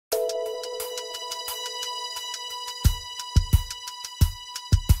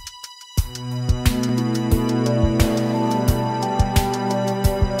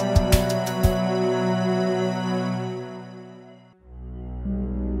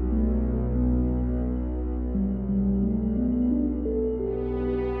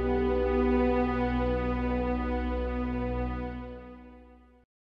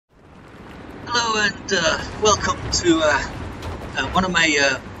welcome to one of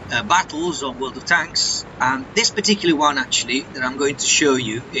my battles on World of Tanks. This particular one, actually, that I'm going to show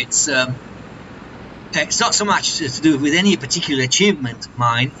you, it's not so much to do with any particular achievement of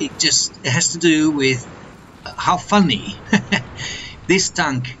mine. It has to do with how funny this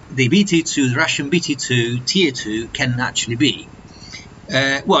tank, the BT-2, the Russian BT-2 Tier 2, can actually be.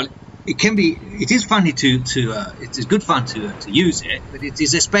 Well, it can be. It is funny it is good fun to use it, but it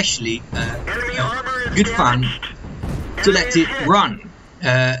is especially good fun to let it run.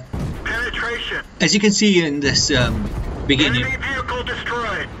 As you can see in this beginning,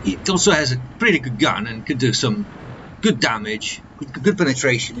 it also has a pretty good gun and can do some good damage, good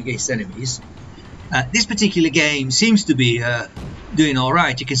penetration against enemies. This particular game seems to be doing all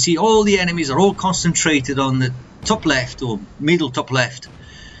right. You can see all the enemies are all concentrated on the top left or middle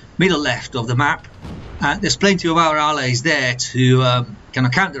left of the map. There's plenty of our allies there to kind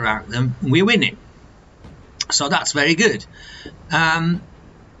of counteract them, and we're winning. So that's very good.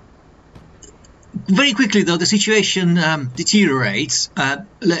 Very quickly though, the situation deteriorates.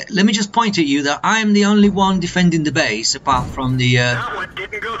 Let me just point at you that I'm the only one defending the base apart from the that one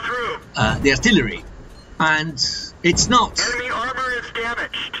didn't go through. The artillery, and it's not. Enemy armor is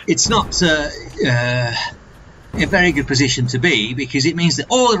damaged. It's not a very good position to be, because it means that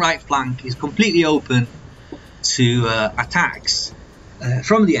all the right flank is completely open to attacks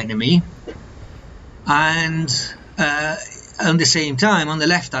from the enemy, and at the same time on the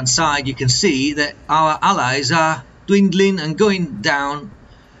left hand side you can see that our allies are dwindling and going down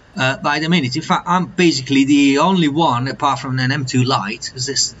by the minute. In fact, I'm basically the only one apart from an M2 light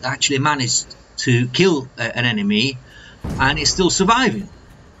who's actually managed to kill an enemy and is still surviving.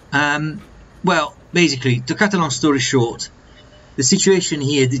 Well, basically, to cut a long story short, the situation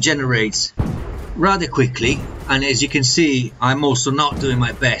here degenerates rather quickly, and as you can see, I'm also not doing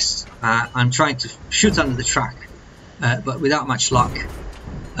my best. I'm trying to shoot under the track, but without much luck.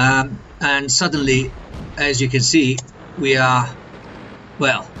 And suddenly, as you can see, we are,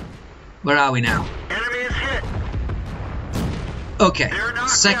 well, where are we now? Enemy is hit. Okay,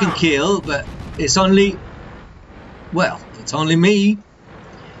 second kill, but it's only, well, it's only me.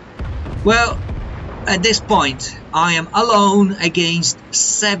 Well, at this point, I am alone against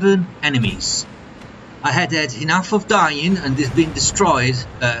 7 enemies. I had enough of dying and being destroyed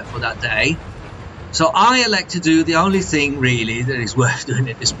for that day. So I elect to do the only thing really that is worth doing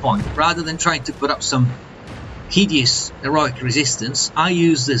at this point. Rather than trying to put up some hideous heroic resistance, I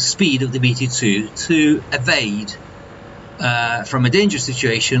use the speed of the BT-2 to evade from a dangerous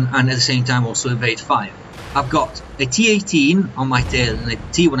situation, and at the same time also evade fire. I've got a T-18 on my tail and a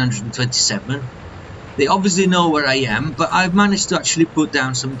T-127. They obviously know where I am, but I've managed to actually put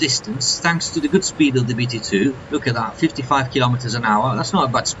down some distance thanks to the good speed of the BT-2. Look at that, 55 kilometers an hour. That's not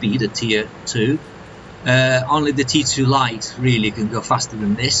a bad speed at Tier 2. Only the T2 Light really can go faster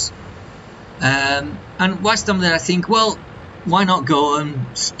than this. And whilst I'm there, I think, well, why not go and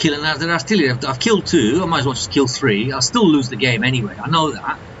kill another artillery? I've killed 2, I might as well just kill 3. I'll still lose the game anyway, I know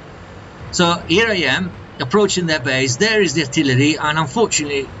that. So here I am, approaching their base. There is the artillery, and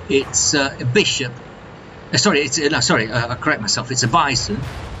unfortunately it's a bishop. Sorry, I correct myself, it's a bison.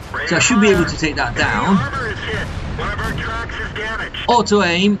 So I should be able to take that down. Auto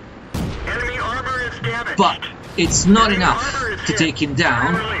aim, but it's not enough to take him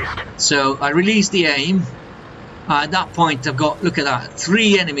down. So I release the aim. At that point I've got, look at that,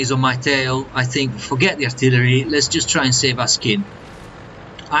 3 enemies on my tail. I think, forget the artillery, let's just try and save our skin.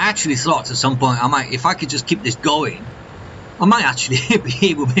 I actually thought at some point I might, if I could just keep this going, I might actually be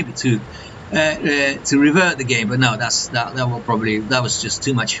able maybe to revert the game, but no, that was just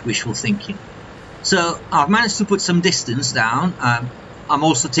too much wishful thinking. So I've managed to put some distance down. I'm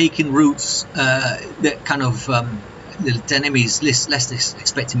also taking routes that kind of the enemies less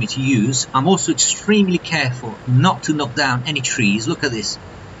expecting me to use. I'm also extremely careful not to knock down any trees. Look at this,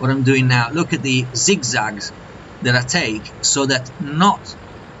 what I'm doing now. Look at the zigzags that I take, so that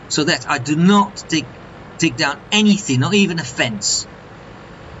I do not take down anything, not even a fence.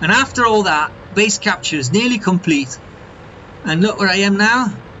 And after all that, base capture is nearly complete. And look where I am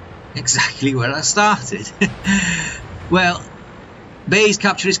now. Exactly where I started. Well, base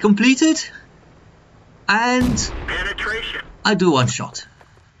capture is completed. And penetration. I do 1 shot.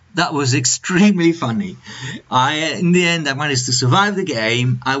 That was extremely funny. In the end, I managed to survive the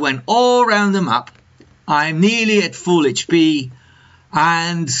game. I went all around the map. I'm nearly at full HP.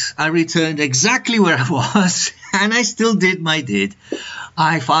 And I returned exactly where I was. And I still did my did.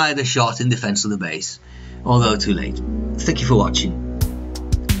 I fired a shot in defense of the base, although too late. Thank you for watching.